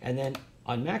 And then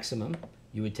on maximum,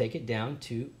 you would take it down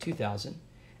to 2,000,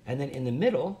 and then in the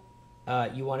middle,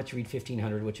 you want it to read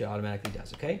 1,500, which it automatically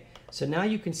does, okay? So now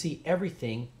you can see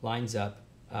everything lines up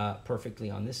perfectly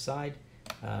on this side.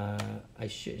 I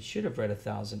should have read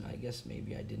 1,000. I guess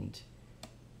maybe I didn't.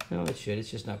 No, it should.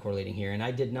 It's just not correlating here. And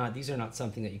I did not, these are not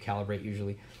something that you calibrate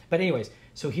usually. But anyways,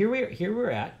 so here we're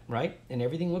at, right? And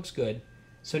everything looks good.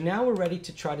 So now we're ready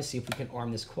to try to see if we can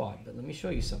arm this quad. But let me show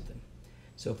you something.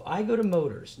 So if I go to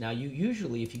motors, now you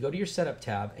usually, if you go to your setup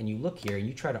tab and you look here and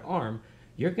you try to arm,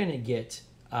 you're going to get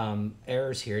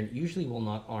errors here, and it usually will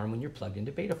not arm when you're plugged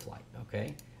into betaflight,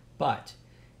 okay? But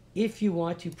if you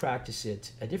want to practice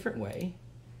it a different way,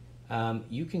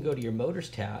 you can go to your motors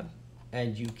tab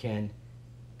and you can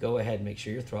go ahead and make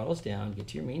sure your throttle's down, get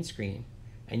to your main screen,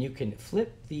 and you can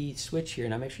flip the switch here.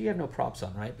 Now make sure you have no props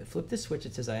on, right? But flip the switch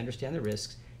that says I understand the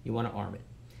risks, you want to arm it.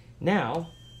 Now,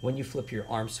 when you flip your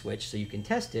arm switch so you can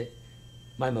test it,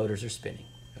 my motors are spinning.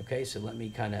 Okay, so let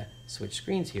me kind of switch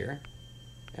screens here,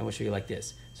 and we'll show you like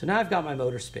this. So now I've got my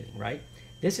motor spinning, right?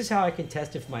 This is how I can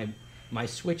test if my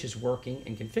switch is working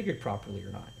and configured properly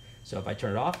or not. So if I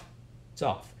turn it off, it's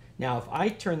off. Now if I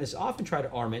turn this off and try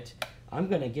to arm it, I'm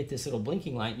going to get this little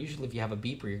blinking light. Usually if you have a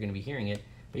beeper, you're going to be hearing it,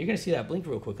 but you're going to see that blink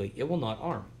real quickly. It will not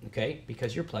arm, okay,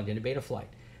 because you're plugged into betaflight.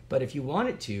 But if you want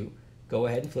it to, go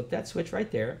ahead and flip that switch right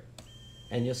there,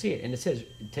 and you'll see it. And it says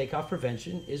takeoff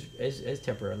prevention is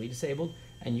temporarily disabled,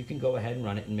 and you can go ahead and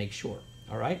run it and make sure,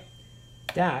 all right?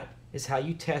 That is how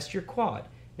you test your quad.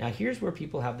 Now here's where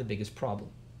people have the biggest problem.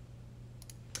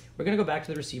 We're going to go back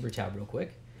to the receiver tab real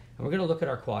quick, and we're going to look at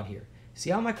our quad here. See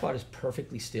how my quad is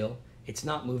perfectly still? It's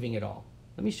not moving at all.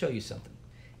 Let me show you something.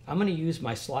 I'm going to use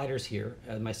my sliders here,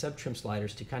 my sub-trim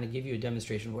sliders, to kind of give you a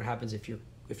demonstration of what happens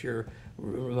if your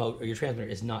remote or your transmitter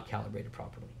is not calibrated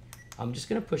properly. I'm just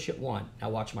going to push it 1. Now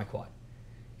watch my quad.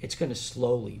 It's going to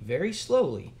slowly, very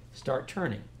slowly, start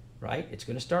turning, right? It's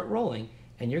going to start rolling,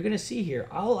 and you're going to see here,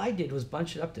 all I did was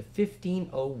bunch it up to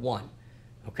 1501,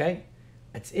 okay?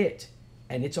 That's it,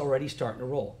 and it's already starting to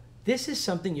roll. This is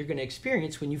something you're going to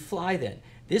experience when you fly then.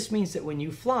 This means that when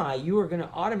you fly, you are going to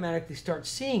automatically start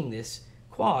seeing this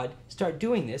quad start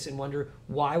doing this and wonder,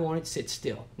 why won't it sit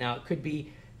still? Now, it could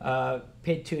be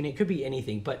PID tuning, it could be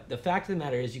anything, but the fact of the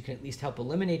matter is you can at least help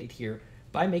eliminate it here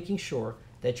by making sure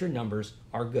that your numbers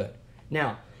are good.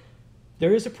 Now,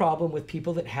 there is a problem with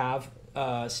people that have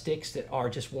sticks that are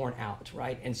just worn out,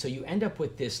 right? And so you end up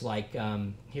with this like,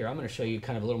 here, I'm going to show you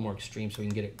kind of a little more extreme so we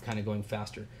can get it kind of going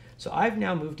faster. So I've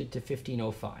now moved it to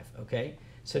 1505, okay?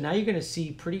 So now you're going to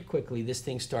see pretty quickly this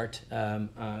thing start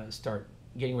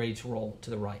getting ready to roll to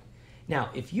the right. Now,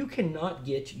 if you cannot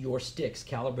get your sticks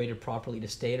calibrated properly to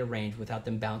stay at a range without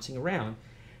them bouncing around,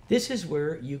 this is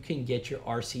where you can get your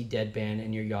RC deadband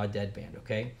and your yaw deadband,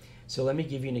 okay? So let me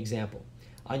give you an example.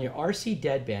 On your RC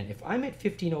deadband, if I'm at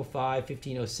 1505,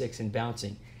 1506 and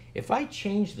bouncing, if I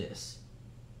change this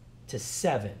to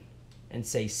 7 and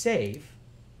say save,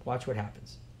 watch what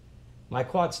happens. My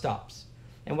quad stops.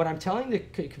 And what I'm telling the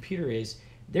computer is,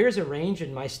 there's a range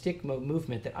in my stick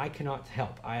movement that I cannot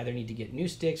help. I either need to get new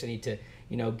sticks, I need to,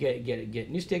 you know, get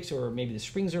new sticks, or maybe the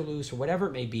springs are loose or whatever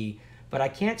it may be, but I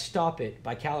can't stop it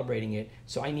by calibrating it.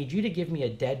 So I need you to give me a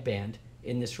deadband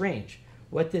in this range.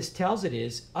 What this tells it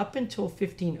is, up until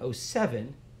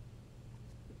 1507,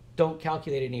 don't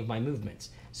calculate any of my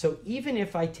movements. So even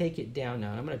if I take it down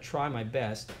now, and I'm going to try my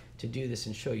best to do this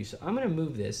and show you. So I'm going to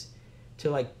move this to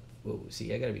like, whoa,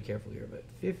 see, I got to be careful here, but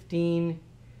 15.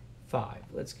 5.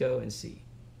 Let's go and see.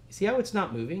 See how it's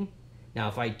not moving? Now,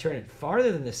 if I turn it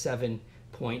farther than the 7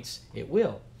 points, it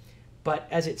will. But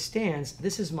as it stands,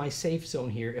 this is my safe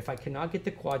zone here if I cannot get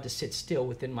the quad to sit still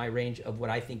within my range of what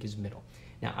I think is middle.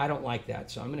 Now, I don't like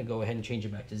that, so I'm going to go ahead and change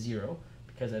it back to 0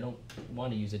 because I don't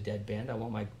want to use a deadband. I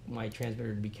want my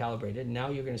transmitter to be calibrated. Now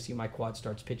you're going to see my quad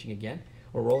starts pitching again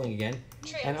or rolling again.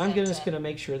 And I'm just going to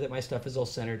make sure that my stuff is all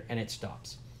centered and it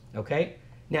stops. Okay?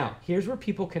 Now, here's where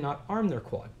people cannot arm their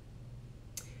quad.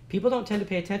 People don't tend to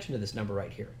pay attention to this number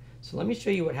right here. So let me show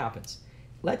you what happens.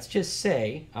 Let's just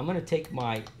say I'm going to take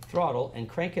my throttle and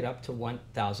crank it up to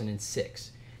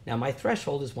 1006. Now my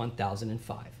threshold is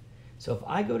 1005. So if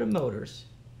I go to motors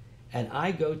and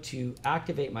I go to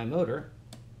activate my motor,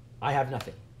 I have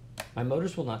nothing. My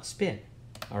motors will not spin.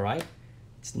 All right?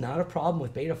 It's not a problem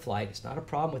with betaflight. It's not a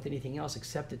problem with anything else,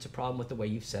 except it's a problem with the way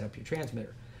you've set up your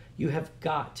transmitter. You have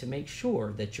got to make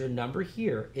sure that your number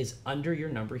here is under your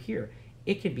number here.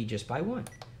 It can be just by 1.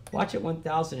 Watch at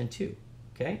 1002,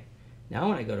 okay? Now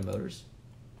when I go to motors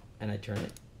and I turn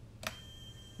it,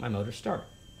 my motors start,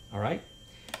 all right?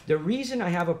 The reason I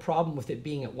have a problem with it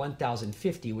being at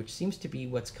 1050, which seems to be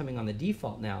what's coming on the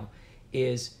default now,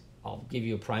 is, I'll give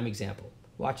you a prime example.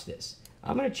 Watch this.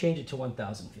 I'm going to change it to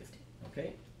 1050,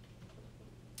 okay?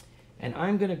 And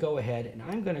I'm going to go ahead and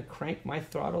I'm going to crank my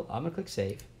throttle. I'm going to click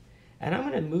save. And I'm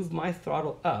going to move my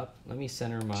throttle up. Let me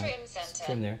center my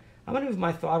trim there. I'm going to move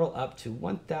my throttle up to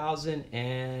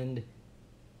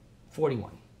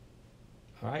 1041.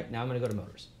 All right, now I'm going to go to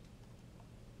motors.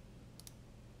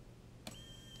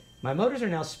 My motors are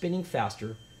now spinning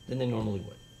faster than they normally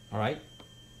would. All right,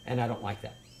 and I don't like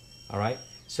that. All right,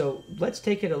 so let's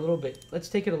take it a little bit. Let's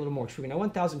take it a little more extreme. Now,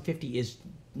 1050 is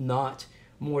not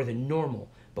more than normal,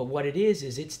 but what it is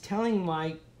it's telling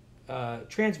my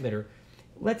transmitter.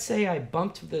 Let's say I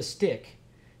bumped the stick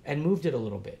and moved it a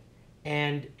little bit.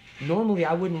 And normally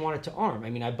I wouldn't want it to arm.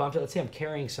 I mean, I bumped it. Let's say I'm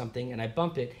carrying something and I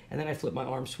bump it and then I flip my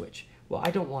arm switch. Well,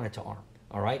 I don't want it to arm,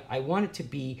 all right? I want it to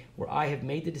be where I have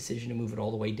made the decision to move it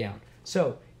all the way down.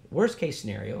 So worst case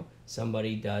scenario,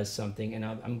 somebody does something, and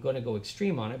I'm going to go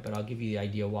extreme on it, but I'll give you the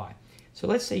idea why. So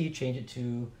let's say you change it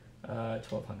to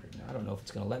 1200. Now, I don't know if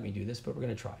it's going to let me do this, but we're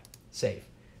going to try. Save.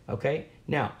 Okay?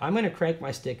 Now, I'm going to crank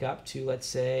my stick up to, let's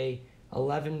say,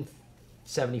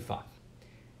 1175.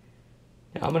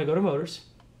 Now I'm going to go to motors,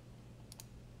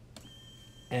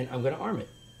 and I'm going to arm it.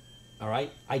 All right?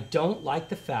 I don't like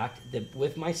the fact that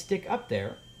with my stick up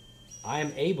there, I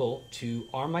am able to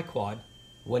arm my quad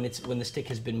when the stick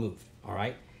has been moved. All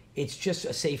right? It's just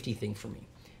a safety thing for me.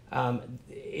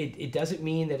 It doesn't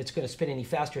mean that it's going to spin any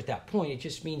faster at that point. It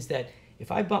just means that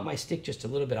if I bump my stick just a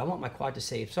little bit, I want my quad to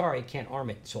say, sorry, I can't arm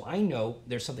it. So I know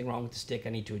there's something wrong with the stick. I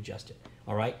need to adjust it.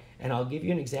 All right? And I'll give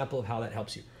you an example of how that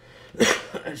helps you.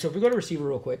 So if we go to receiver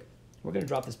real quick, we're going to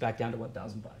drop this back down to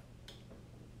 1005.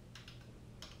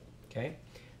 Okay?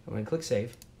 I'm going to click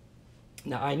save.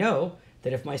 Now I know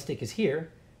that if my stick is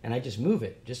here and I just move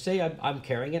it, just say I'm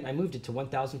carrying it and I moved it to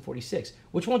 1046,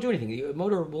 which won't do anything. The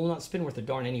motor will not spin worth a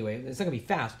darn anyway. It's not going to be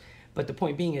fast, but the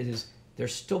point being is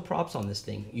there's still props on this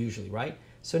thing usually, right?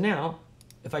 So now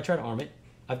if I try to arm it,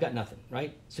 I've got nothing,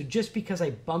 right? So just because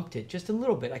I bumped it just a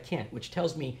little bit, I can't, which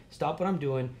tells me stop what I'm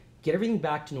doing, get everything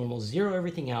back to normal, zero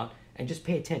everything out, and just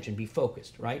pay attention, be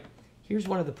focused, right? Here's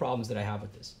one of the problems that I have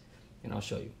with this, and I'll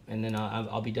show you. And then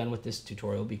I'll be done with this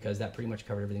tutorial because that pretty much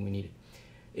covered everything we needed.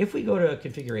 If we go to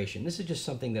configuration, this is just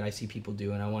something that I see people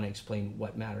do, and I want to explain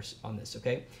what matters on this,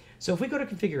 okay? So if we go to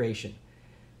configuration,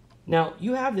 now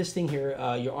you have this thing here,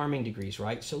 your arming degrees,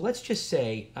 right? So let's just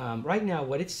say, right now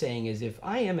what it's saying is if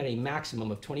I am at a maximum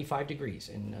of 25 degrees,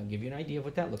 and I'll give you an idea of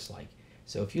what that looks like.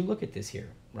 So if you look at this here,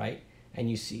 right? And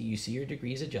you see your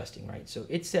degrees adjusting, right? So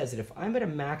it says that if I'm at a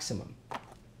maximum,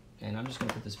 and I'm just going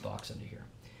to put this box under here.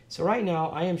 So right now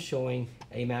I am showing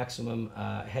a maximum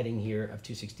heading here of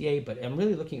 268, but I'm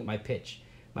really looking at my pitch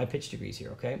degrees here,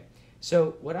 okay?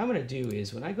 So what I'm going to do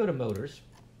is when I go to motors,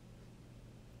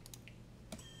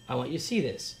 I want you to see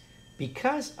this.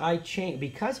 Because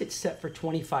it's set for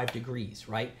 25 degrees,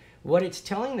 right? What it's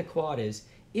telling the quad is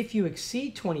if you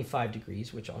exceed 25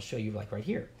 degrees, which I'll show you like right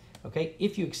here, okay,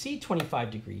 if you exceed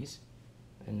 25 degrees,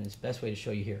 and it's the best way to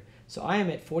show you here. So I am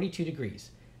at 42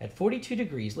 degrees. At 42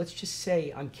 degrees, let's just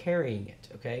say I'm carrying it,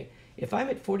 okay? If I'm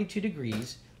at 42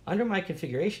 degrees, under my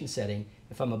configuration setting,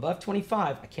 if I'm above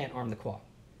 25, I can't arm the quad.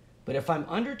 But if I'm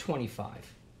under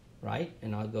 25, right,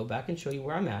 and I'll go back and show you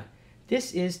where I'm at,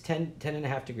 this is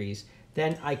 10.5 degrees,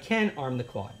 then I can arm the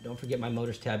quad. Don't forget my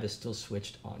motors tab is still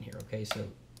switched on here, okay? So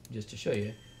just to show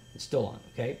you, it's still on,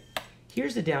 okay?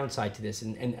 Here's the downside to this,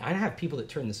 and I have people that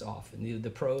turn this off, and the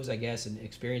pros, I guess, and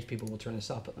experienced people will turn this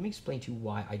off, but let me explain to you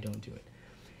why I don't do it.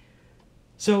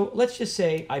 So let's just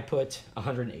say I put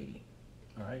 180,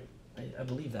 all right? I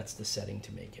believe that's the setting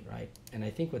to make it, right? And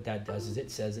I think what that does is it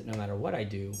says that no matter what I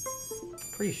do, I'm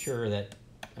pretty sure that,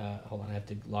 hold on, I have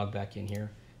to log back in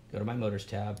here, go to my motors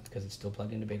tab, because it's still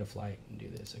plugged into Betaflight, and do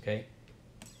this, okay?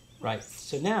 Right,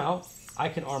 so now I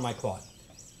can arm my quad.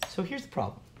 So here's the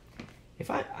problem.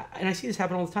 And I see this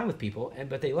happen all the time with people,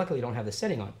 but they luckily don't have the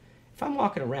setting on. If I'm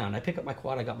walking around, I pick up my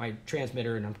quad, I got my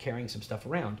transmitter, and I'm carrying some stuff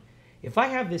around. If I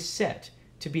have this set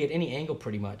to be at any angle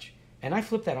pretty much, and I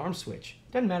flip that arm switch,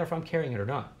 doesn't matter if I'm carrying it or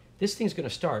not. This thing's going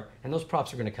to start, and those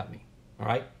props are going to cut me, all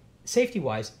right?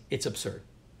 Safety-wise, it's absurd.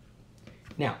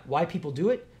 Now, why people do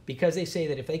it? Because they say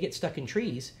that if they get stuck in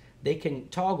trees, they can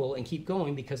toggle and keep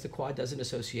going because the quad doesn't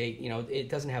associate, it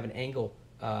doesn't have an angle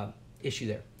issue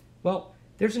there. Well,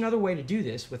 there's another way to do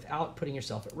this without putting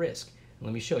yourself at risk. And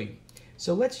let me show you.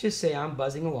 So let's just say I'm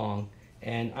buzzing along,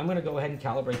 and I'm going to go ahead and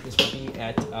calibrate this to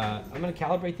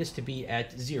be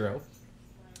at 0.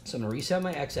 So I'm going to reset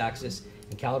my x-axis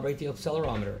and calibrate the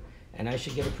accelerometer, and I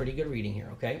should get a pretty good reading here,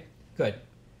 okay? Good.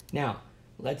 Now,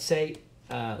 let's say,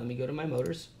 let me go to my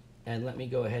motors, and let me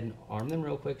go ahead and arm them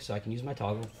real quick so I can use my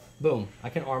toggle. Boom, I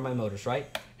can arm my motors,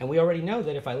 right? And we already know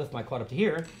that if I lift my quad up to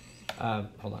here,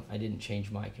 hold on, I didn't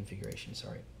change my configuration,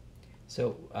 sorry.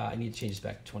 So I need to change this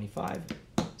back to 25,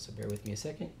 so bear with me a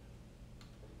second.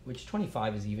 Which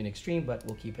 25 is even extreme, but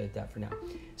we'll keep it at that for now.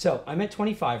 So I'm at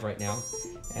 25 right now,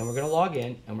 and we're going to log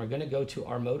in, and we're going to go to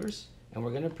our motors, and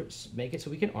we're going to make it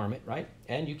so we can arm it, right?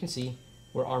 And you can see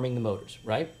we're arming the motors,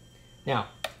 right? Now,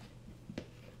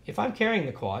 if I'm carrying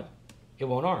the quad, it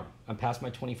won't arm. I'm past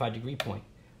my 25-degree point.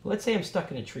 Let's say I'm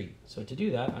stuck in a tree. So to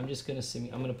do that, I'm just going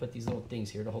to put these little things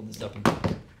here to hold this up.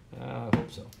 I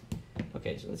hope so.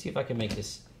 Okay, so let's see if I can make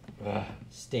this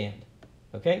stand.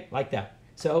 Okay, like that.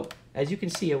 So as you can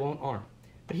see, it won't arm.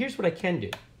 But here's what I can do.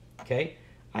 Okay,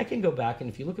 I can go back, and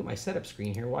if you look at my setup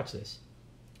screen here, watch this.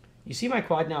 You see my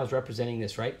quad now is representing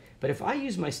this, right? But if I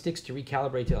use my sticks to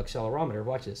recalibrate the accelerometer,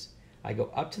 watch this. I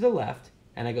go up to the left,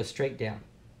 and I go straight down.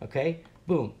 Okay,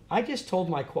 boom. I just told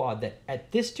my quad that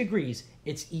at this degrees,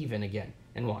 it's even again.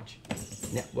 And watch.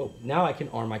 Now, whoa, now I can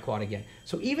arm my quad again.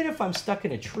 So even if I'm stuck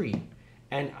in a tree,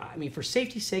 and I mean, for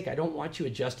safety's sake, I don't want you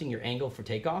adjusting your angle for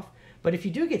takeoff, but if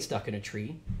you do get stuck in a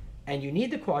tree, and you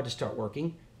need the quad to start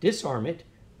working, disarm it,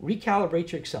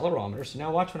 recalibrate your accelerometer. So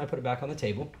now watch when I put it back on the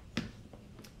table.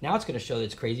 Now it's going to show that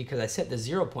it's crazy because I set the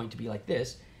 0 point to be like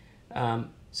this.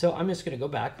 So I'm just going to go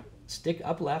back, stick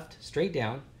up left, straight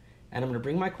down, and I'm going to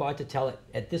bring my quad to tell it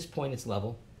at this point it's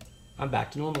level. I'm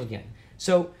back to normal again.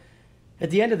 So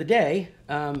at the end of the day,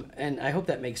 and I hope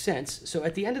that makes sense. So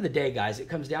at the end of the day, guys, it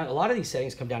comes down, a lot of these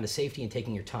settings come down to safety and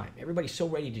taking your time. Everybody's so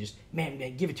ready to just, man,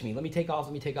 give it to me. Let me take off,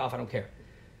 I don't care.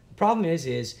 The problem is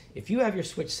if you have your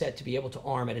switch set to be able to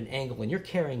arm at an angle and you're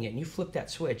carrying it and you flip that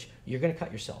switch, you're going to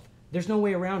cut yourself. There's no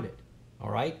way around it,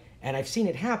 all right? And I've seen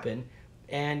it happen,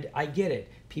 and I get it.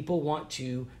 People want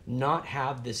to not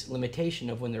have this limitation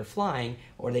of when they're flying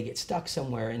or they get stuck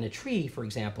somewhere in a tree, for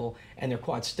example, and their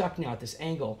quad's stuck now at this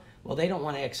angle. Well, they don't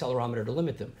want an accelerometer to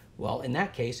limit them. Well, in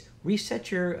that case,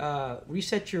 reset your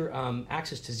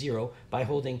axis to 0 by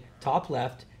holding top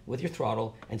left with your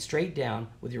throttle and straight down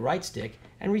with your right stick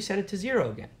and reset it to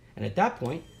 0 again. And at that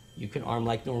point, you can arm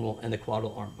like normal and the quad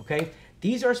will arm, okay?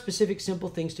 These are specific, simple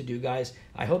things to do, guys.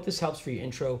 I hope this helps for your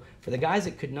intro. For the guys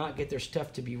that could not get their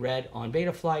stuff to be read on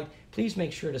Betaflight, please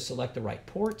make sure to select the right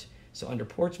port. So under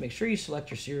ports, make sure you select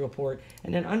your serial port.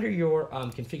 And then under your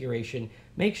configuration,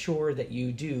 make sure that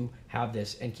you do have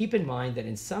this. And keep in mind that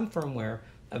in some firmware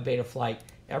of Betaflight,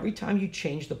 every time you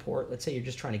change the port, let's say you're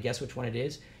just trying to guess which one it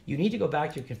is, you need to go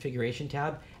back to your configuration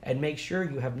tab and make sure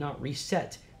you have not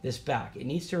reset this back. It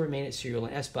needs to remain at serial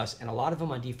and S-bus, and a lot of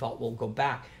them on default will go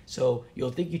back. So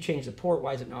you'll think you changed the port.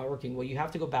 Why is it not working? Well, you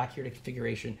have to go back here to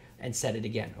configuration and set it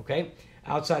again, okay?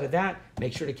 Outside of that,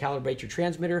 make sure to calibrate your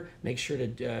transmitter, make sure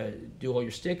to do all your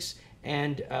sticks,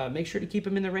 and make sure to keep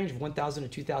them in the range of 1,000 to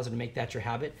 2,000 to make that your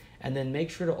habit. And then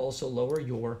make sure to also lower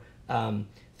your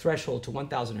threshold to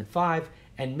 1,005,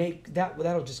 and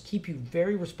that'll just keep you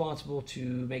very responsible to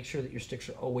make sure that your sticks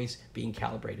are always being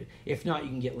calibrated. If not, you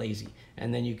can get lazy,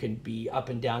 and then you can be up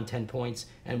and down 10 points,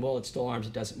 and well, it still arms,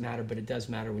 it doesn't matter, but it does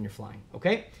matter when you're flying,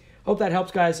 okay? Hope that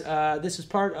helps, guys. This is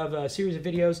part of a series of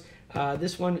videos.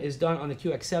 This one is done on the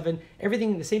QX7.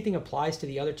 The same thing applies to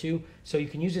the other two, so you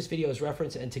can use this video as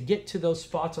reference. And to get to those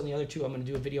spots on the other two, I'm going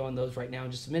to do a video on those right now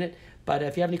in just a minute. But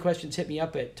if you have any questions, hit me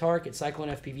up at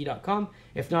Tarek@RitalinFPV.com.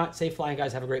 If not, safe flying,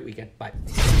 guys. Have a great weekend. Bye.